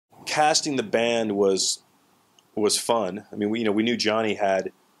casting the band was fun. I mean, we knew Johnny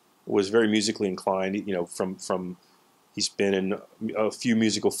was very musically inclined. From he's been in a few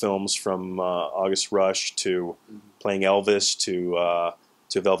musical films, from August Rush to playing Elvis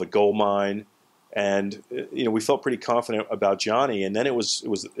to Velvet Goldmine, and we felt pretty confident about Johnny. And then it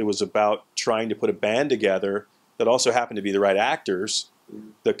was about trying to put a band together that also happened to be the right actors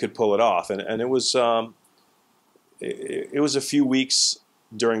that could pull it off. And it was a few weeks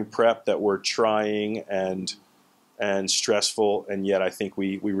during prep that were trying and stressful, and yet I think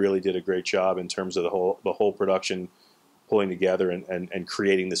we really did a great job in terms of the whole production pulling together and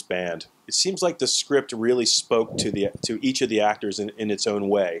creating this band. It seems like the script really spoke to each of the actors in its own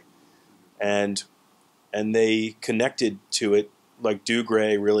way, and they connected to it, like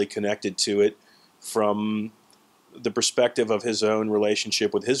Dougray really connected to it from the perspective of his own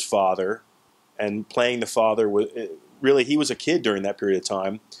relationship with his father, and playing the father really, he was a kid during that period of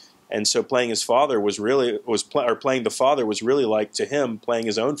time, and so playing his father playing the father was really like, to him, playing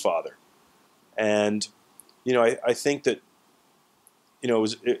his own father. And I think that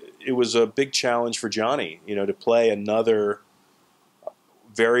it was a big challenge for Johnny, to play another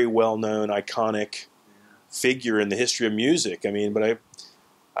very well-known, iconic figure in the history of music. I mean, but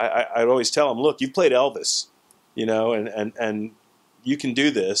I'd always tell him, look, you've played Elvis, and you can do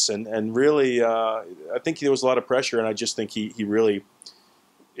this, and really, I think there was a lot of pressure, and I just think he really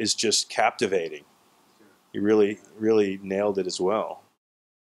is just captivating. He really, really nailed it as well.